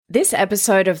This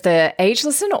episode of the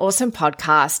Ageless and Awesome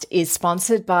podcast is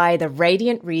sponsored by the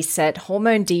Radiant Reset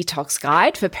Hormone Detox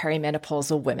Guide for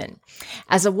Perimenopausal Women.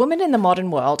 As a woman in the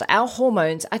modern world, our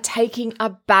hormones are taking a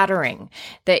battering.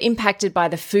 They're impacted by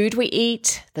the food we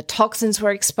eat, the toxins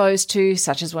we're exposed to,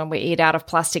 such as when we eat out of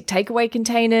plastic takeaway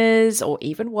containers, or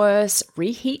even worse,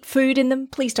 reheat food in them.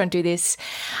 Please don't do this.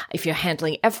 If you're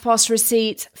handling EFTPOS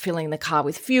receipts, filling the car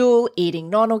with fuel, eating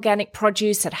non-organic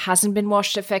produce that hasn't been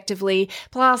washed effectively,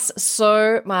 plus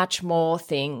so much more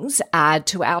things add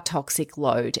to our toxic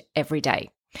load every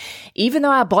day. Even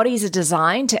though our bodies are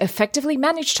designed to effectively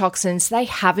manage toxins, they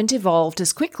haven't evolved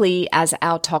as quickly as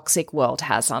our toxic world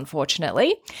has,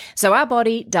 unfortunately. So our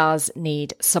body does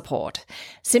need support.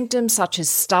 Symptoms such as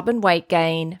stubborn weight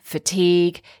gain,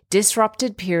 fatigue,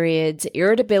 disrupted periods,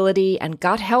 irritability, and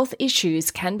gut health issues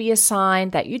can be a sign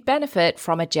that you'd benefit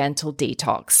from a gentle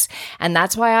detox. And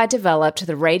that's why I developed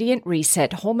the Radiant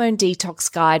Reset Hormone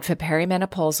Detox Guide for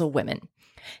Perimenopausal Women.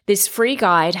 This free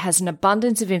guide has an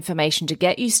abundance of information to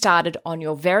get you started on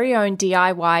your very own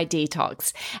DIY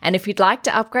detox. And if you'd like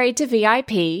to upgrade to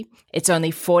VIP, it's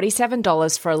only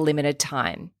 $47 for a limited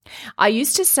time. I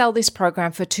used to sell this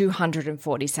program for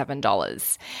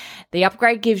 $247. The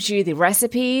upgrade gives you the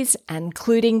recipes,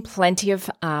 including plenty of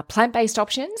plant-based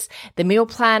options, the meal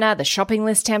planner, the shopping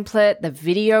list template, the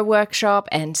video workshop,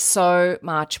 and so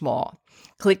much more.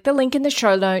 Click the link in the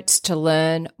show notes to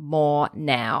learn more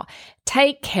now.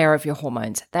 Take care of your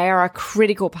hormones. They are a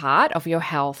critical part of your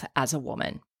health as a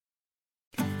woman.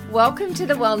 Welcome to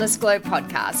the Wellness Glow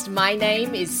podcast. My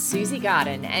name is Susie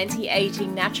Garden,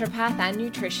 anti-aging naturopath and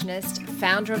nutritionist,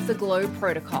 founder of the Glow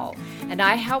Protocol, and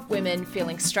I help women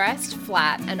feeling stressed,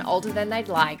 flat, and older than they'd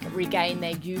like regain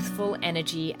their youthful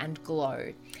energy and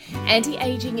glow.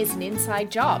 Anti-aging is an inside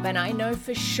job, and I know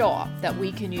for sure that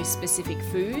we can use specific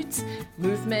foods,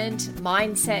 movement,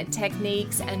 mindset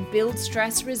techniques, and build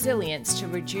stress resilience to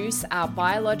reduce our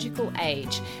biological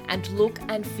age and look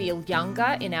and feel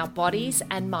younger in our bodies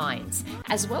and minds,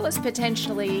 as well as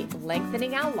potentially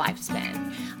lengthening our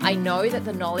lifespan. I know that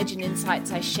the knowledge and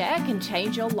insights I share can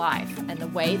change your life and the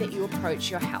way that you approach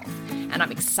your health, and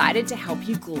I'm excited to help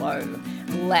you glow.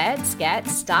 Let's get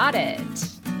started.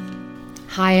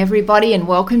 Hi, everybody, and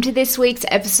welcome to this week's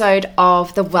episode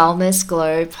of the Wellness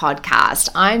Glow podcast.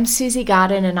 I'm Susie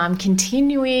Garden, and I'm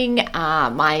continuing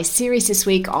my series this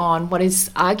week on what is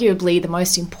arguably the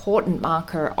most important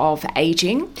marker of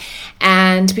aging.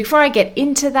 And before I get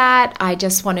into that, I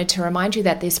just wanted to remind you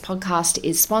that this podcast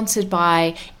is sponsored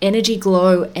by Energy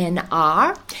Glow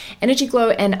NR. Energy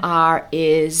Glow NR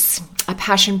is a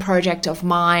passion project of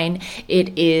mine.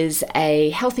 It is a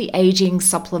healthy aging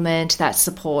supplement that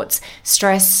supports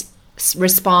stress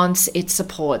response. It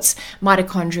supports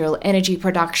mitochondrial energy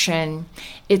production.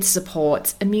 It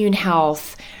supports immune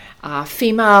health,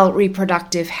 female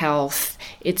reproductive health.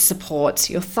 It supports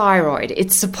your thyroid.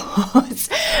 It supports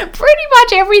pretty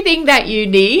much everything that you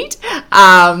need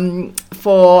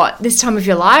for this time of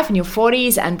your life, in your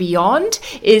 40s and beyond,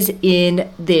 is in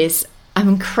this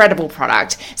incredible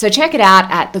product. So check it out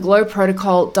at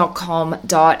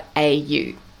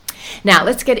theglowprotocol.com.au. Now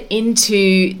let's get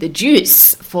into the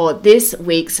juice for this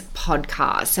week's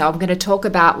podcast. So I'm going to talk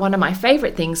about one of my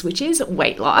favorite things, which is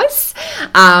weight loss.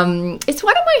 It's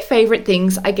one of my favorite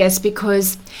things, I guess,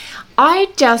 because I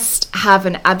just have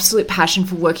an absolute passion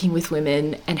for working with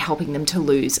women and helping them to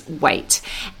lose weight.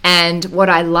 And what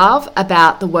I love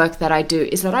about the work that I do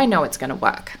is that I know it's going to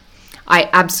work.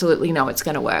 I absolutely know it's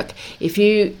going to work. If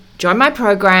you join my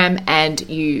program and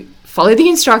you follow the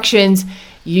instructions,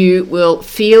 you will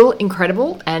feel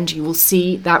incredible and you will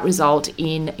see that result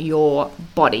in your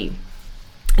body.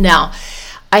 Now,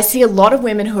 I see a lot of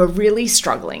women who are really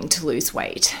struggling to lose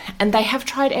weight, and they have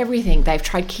tried everything. They've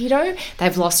tried keto,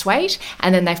 they've lost weight,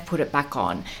 and then they've put it back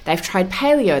on. They've tried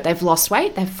paleo, they've lost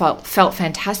weight, they've felt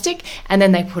fantastic, and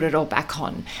then they put it all back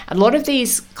on. A lot of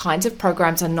these kinds of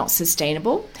programs are not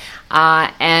sustainable,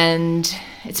 and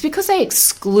it's because they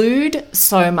exclude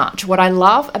so much. What I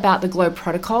love about the Glow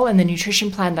Protocol and the nutrition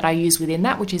plan that I use within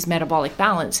that, which is Metabolic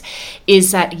Balance,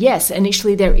 is that yes,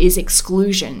 initially there is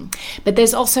exclusion, but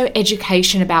there's also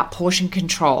education about portion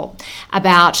control,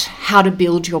 about how to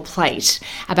build your plate,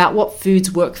 about what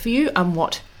foods work for you and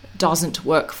what doesn't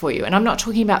work for you. And I'm not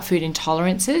talking about food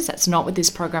intolerances. That's not what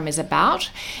this program is about.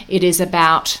 It is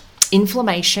about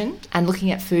inflammation and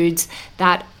looking at foods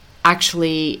that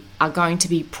actually are going to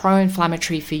be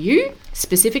pro-inflammatory for you,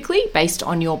 specifically based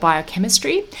on your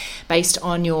biochemistry, based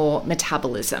on your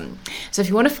metabolism. So if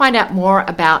you want to find out more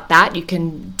about that, you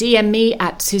can DM me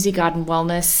at Susie Garden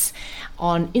Wellness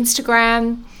on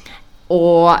Instagram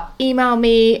or email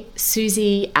me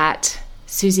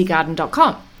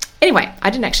susie@susiegarden.com. Anyway, I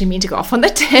didn't actually mean to go off on the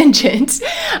tangent.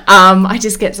 I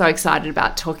just get so excited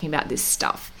about talking about this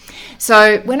stuff.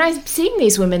 So when I'm seeing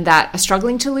these women that are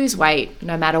struggling to lose weight,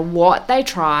 no matter what they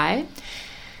try,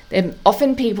 they're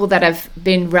often people that have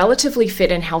been relatively fit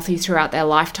and healthy throughout their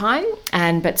lifetime,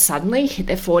 but suddenly hit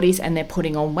their 40s and they're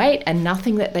putting on weight and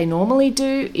nothing that they normally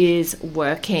do is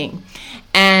working.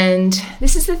 And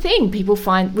this is the thing,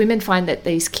 women find that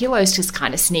these kilos just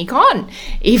kind of sneak on,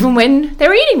 even when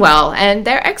they're eating well and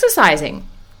they're exercising.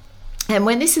 And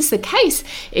when this is the case,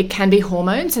 it can be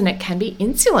hormones and it can be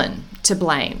insulin to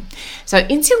blame. So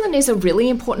insulin is a really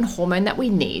important hormone that we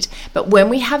need, but when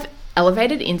we have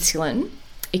elevated insulin,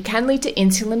 it can lead to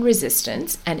insulin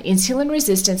resistance, and insulin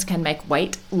resistance can make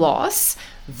weight loss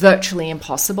virtually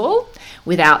impossible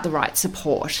without the right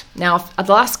support. Now,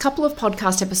 the last couple of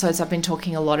podcast episodes, I've been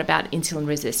talking a lot about insulin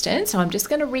resistance, so I'm just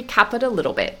going to recap it a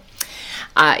little bit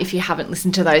if you haven't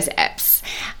listened to those eps.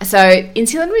 So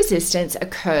insulin resistance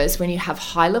occurs when you have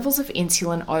high levels of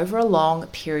insulin over a long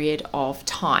period of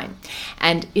time.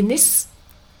 And in this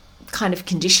kind of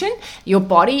condition, your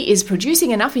body is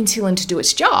producing enough insulin to do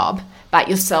its job, but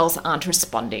your cells aren't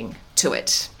responding to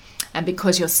it. And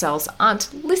because your cells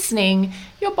aren't listening,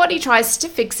 your body tries to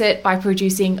fix it by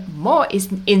producing more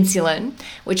insulin,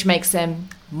 which makes them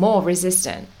more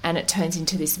resistant. And it turns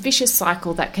into this vicious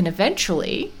cycle that can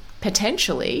eventually,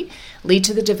 potentially, lead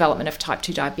to the development of type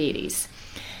 2 diabetes.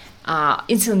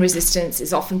 Insulin resistance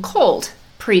is often called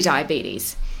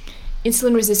pre-diabetes.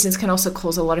 Insulin resistance can also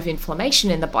cause a lot of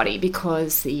inflammation in the body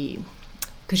because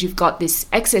you've got this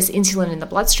excess insulin in the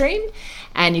bloodstream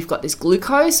and you've got this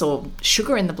glucose or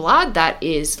sugar in the blood that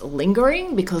is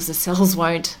lingering because the cells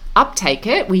won't uptake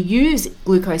it. We use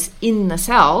glucose in the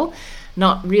cell,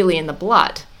 not really in the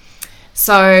blood.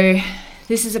 So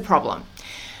this is a problem.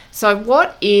 So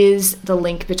what is the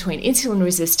link between insulin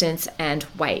resistance and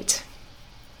weight?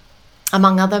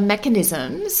 Among other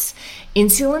mechanisms,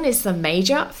 insulin is the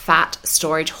major fat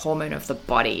storage hormone of the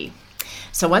body.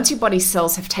 So once your body's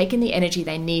cells have taken the energy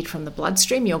they need from the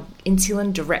bloodstream, your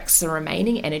insulin directs the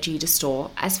remaining energy to store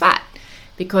as fat.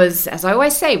 Because, as I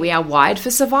always say, we are wired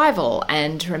for survival.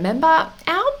 And remember,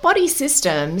 our body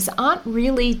systems aren't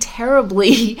really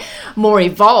terribly more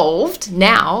evolved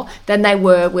now than they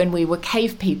were when we were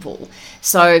cave people.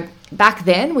 So back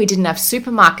then, we didn't have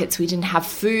supermarkets. We didn't have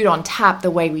food on tap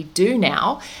the way we do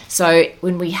now. So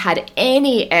when we had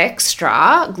any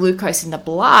extra glucose in the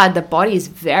blood, the body is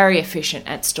very efficient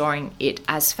at storing it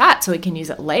as fat so we can use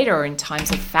it later in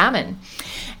times of famine.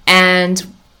 And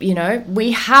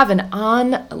we have an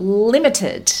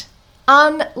unlimited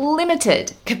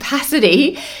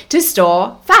capacity to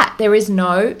store fat. There is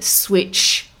no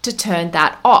switch to turn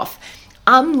that off,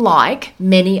 unlike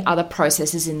many other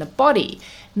processes in the body.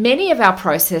 Many of our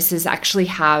processes actually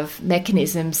have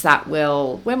mechanisms that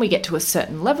will, when we get to a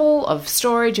certain level of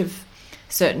storage of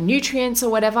certain nutrients or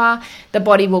whatever, the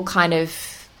body will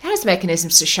has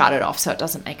mechanisms to shut it off so it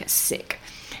doesn't make us sick.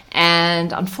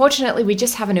 And unfortunately, we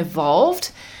just haven't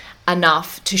evolved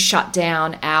enough to shut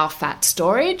down our fat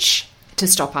storage to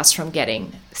stop us from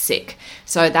getting sick.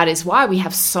 So that is why we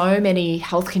have so many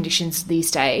health conditions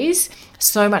these days,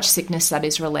 so much sickness that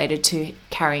is related to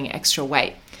carrying extra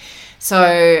weight. So,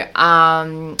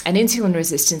 and insulin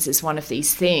resistance is one of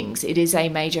these things. It is a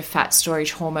major fat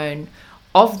storage hormone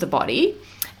of the body.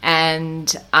 And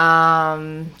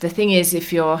the thing is,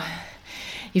 if you've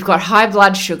got high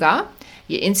blood sugar,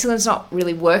 your insulin's not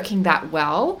really working that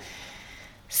well.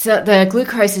 So the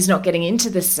glucose is not getting into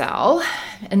the cell.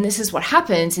 And this is what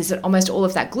happens, is that almost all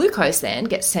of that glucose then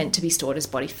gets sent to be stored as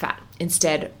body fat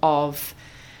instead of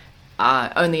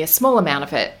only a small amount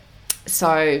of it.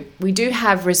 So we do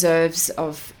have reserves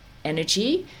of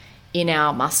energy in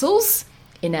our muscles,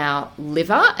 in our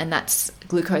liver, and that's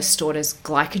glucose stored as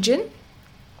glycogen,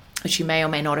 which you may or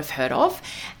may not have heard of.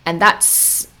 And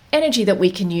that's energy that we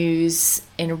can use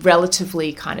in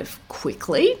relatively kind of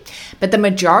quickly, but the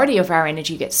majority of our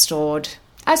energy gets stored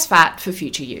as fat for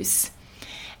future use.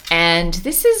 And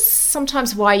this is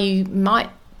sometimes why you might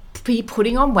be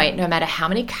putting on weight no matter how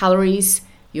many calories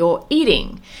you're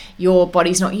eating. Your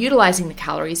body's not utilizing the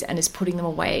calories and is putting them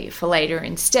away for later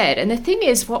instead. And the thing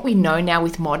is, what we know now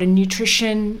with modern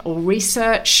nutrition or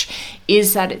research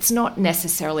is that it's not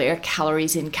necessarily a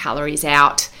calories in, calories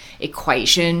out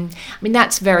equation. I mean,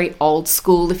 that's very old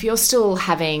school. If you're still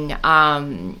having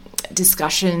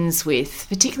discussions with,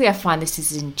 particularly I find this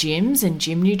is in gyms, and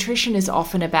gym nutrition is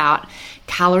often about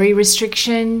calorie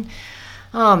restriction.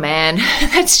 Oh man,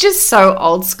 that's just so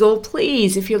old school.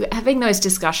 Please, if you're having those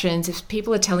discussions, if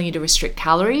people are telling you to restrict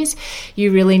calories,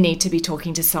 you really need to be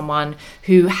talking to someone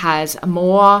who has is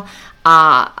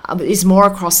more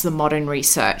across the modern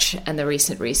research and the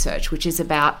recent research, which is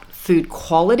about food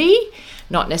quality,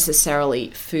 not necessarily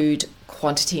food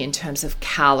quantity in terms of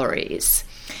calories.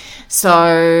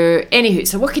 So anywho,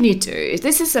 so what can you do?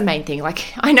 This is the main thing.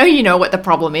 Like, I know you know what the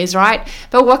problem is, right?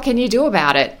 But what can you do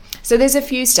about it? So there's a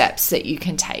few steps that you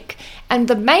can take. And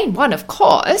the main one, of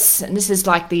course, and this is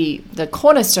like the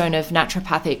cornerstone of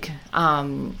naturopathic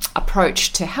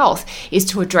approach to health, is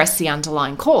to address the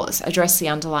underlying cause, address the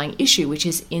underlying issue, which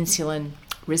is insulin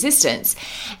resistance.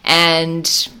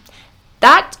 And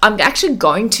that I'm actually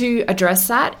going to address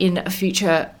that in a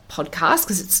future podcast,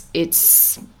 because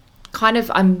it's kind of,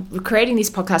 I'm creating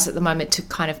these podcasts at the moment to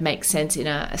kind of make sense in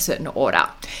a certain order.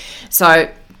 So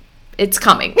it's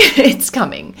coming. It's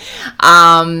coming.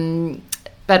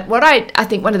 But what I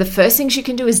think one of the first things you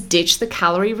can do is ditch the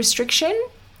calorie restriction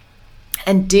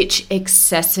and ditch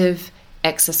excessive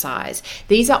exercise.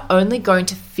 These are only going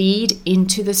to feed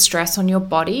into the stress on your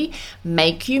body,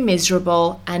 make you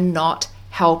miserable, and not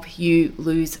help you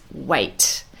lose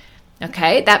weight.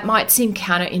 Okay, that might seem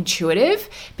counterintuitive,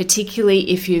 particularly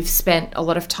if you've spent a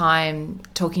lot of time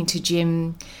talking to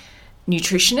gym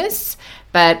nutritionists,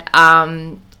 but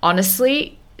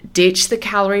honestly, ditch the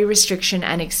calorie restriction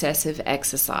and excessive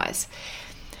exercise.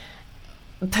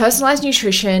 Personalized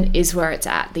nutrition is where it's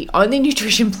at. The only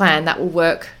nutrition plan that will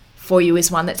work for you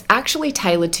is one that's actually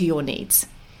tailored to your needs.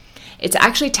 It's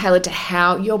actually tailored to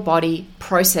how your body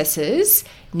processes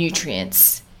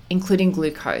nutrients, including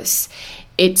glucose.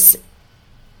 It's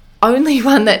only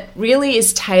one that really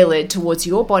is tailored towards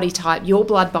your body type, your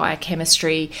blood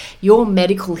biochemistry, your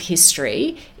medical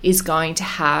history is going to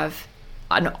have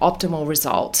an optimal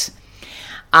result.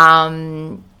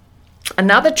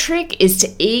 Another trick is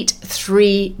to eat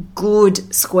 3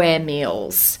 good square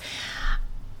meals.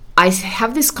 I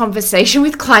have this conversation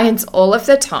with clients all of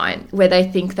the time where they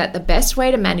think that the best way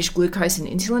to manage glucose and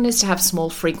insulin is to have small,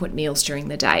 frequent meals during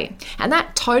the day. And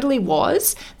that totally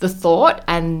was the thought.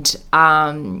 And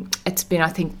it's been, I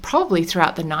think, probably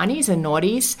throughout the 90s and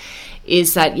noughties,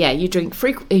 is that, yeah, you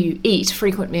eat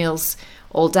frequent meals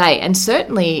all day. And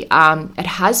certainly it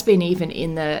has been even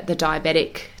in the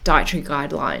diabetic dietary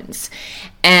guidelines.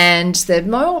 And the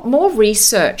more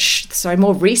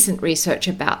recent research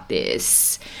about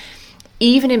this,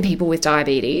 even in people with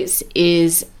diabetes,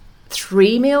 is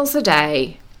 3 meals a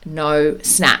day, no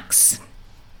snacks.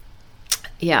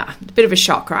 Yeah, a bit of a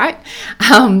shock, right?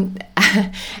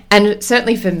 And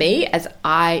certainly for me, as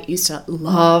I used to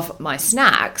love my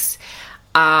snacks,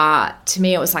 to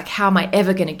me, it was like, how am I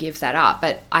ever going to give that up?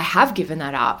 But I have given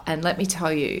that up. And let me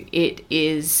tell you, it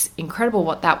is incredible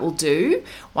what that will do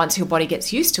once your body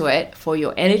gets used to it for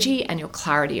your energy and your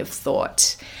clarity of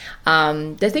thought.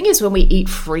 The thing is, when we eat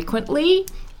frequently,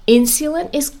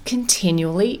 insulin is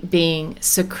continually being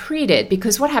secreted,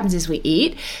 because what happens is we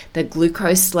eat, the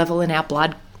glucose level in our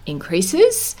blood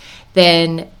increases,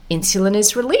 then insulin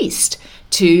is released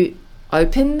to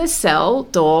open the cell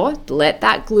door, let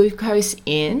that glucose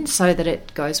in so that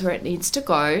it goes where it needs to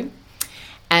go,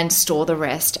 and store the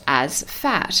rest as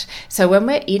fat. So when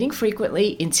we're eating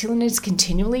frequently, insulin is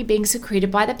continually being secreted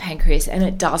by the pancreas, and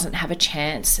it doesn't have a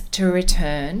chance to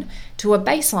return to a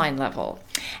baseline level.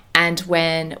 And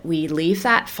when we leave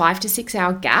that 5 to 6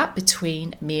 hour gap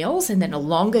between meals, and then a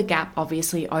longer gap,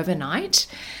 obviously overnight,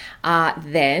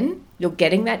 then you're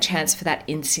getting that chance for that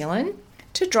insulin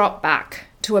to drop back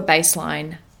to a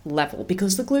baseline level,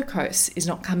 because the glucose is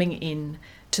not coming in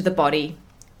to the body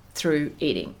through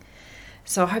eating.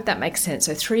 So I hope that makes sense.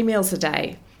 So 3 meals a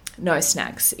day, no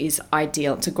snacks, is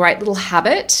ideal. It's a great little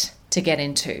habit to get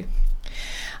into.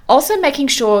 Also, making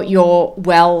sure you're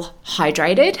well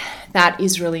hydrated, that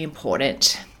is really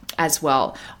important as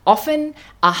well. Often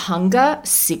a hunger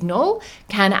signal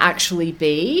can actually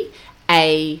be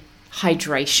a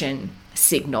hydration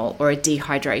signal or a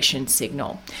dehydration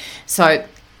signal. So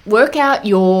work out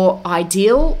your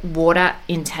ideal water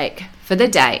intake for the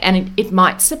day, and it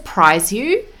might surprise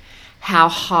you how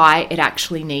high it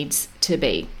actually needs to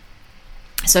be.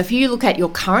 So if you look at your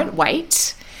current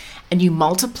weight and you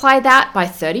multiply that by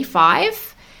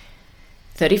 35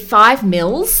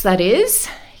 mils, that is,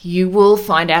 you will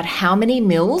find out how many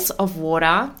mils of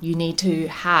water you need to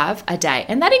have a day.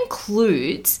 And that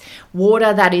includes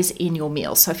water that is in your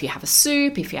meal. So if you have a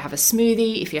soup, if you have a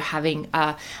smoothie, if you're having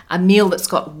a meal that's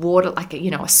got water, like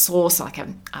a sauce, like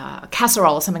a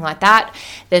casserole or something like that,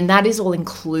 then that is all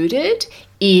included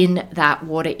in that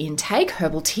water intake.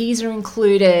 Herbal teas are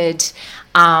included.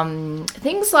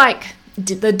 Things like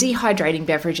the dehydrating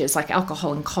beverages like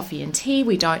alcohol and coffee and tea,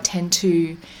 we don't tend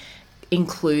to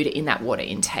include in that water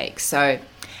intake. So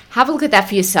have a look at that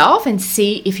for yourself and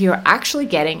see if you're actually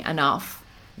getting enough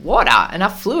water,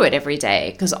 enough fluid every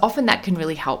day, because often that can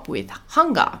really help with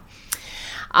hunger.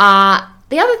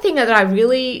 The other thing that I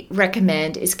really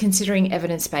recommend is considering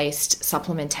evidence-based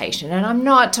supplementation. And I'm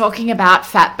not talking about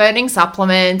fat-burning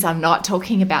supplements. I'm not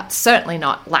talking about, certainly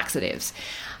not laxatives.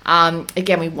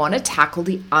 Again, we want to tackle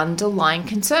the underlying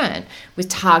concern with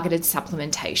targeted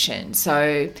supplementation.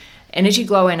 So Energy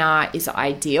Glow NR is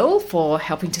ideal for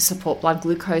helping to support blood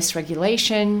glucose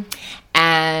regulation,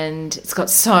 and it's got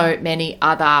so many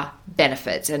other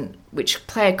benefits and which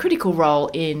play a critical role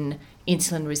in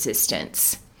insulin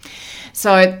resistance.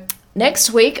 So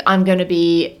next week, I'm going to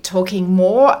be talking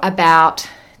more about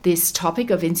this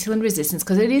topic of insulin resistance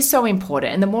because it is so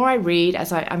important. And the more I read,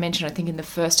 as I mentioned, I think in the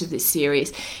first of this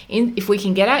series, if we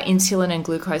can get our insulin and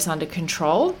glucose under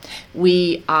control,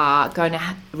 we are going to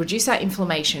reduce our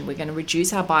inflammation. We're going to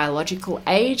reduce our biological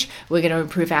age. We're going to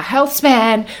improve our health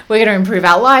span. We're going to improve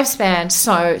our lifespan.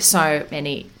 So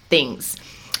many things.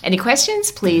 Any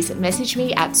questions? Please message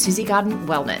me at Susie Garden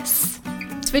Wellness.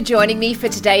 For joining me for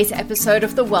today's episode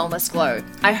of The Wellness Glow.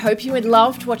 I hope you had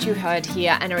loved what you heard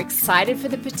here and are excited for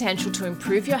the potential to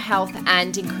improve your health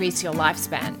and increase your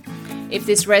lifespan. If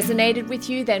this resonated with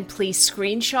you, then please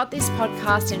screenshot this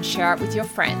podcast and share it with your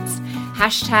friends.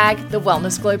 #The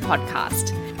Wellness Glow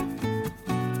Podcast.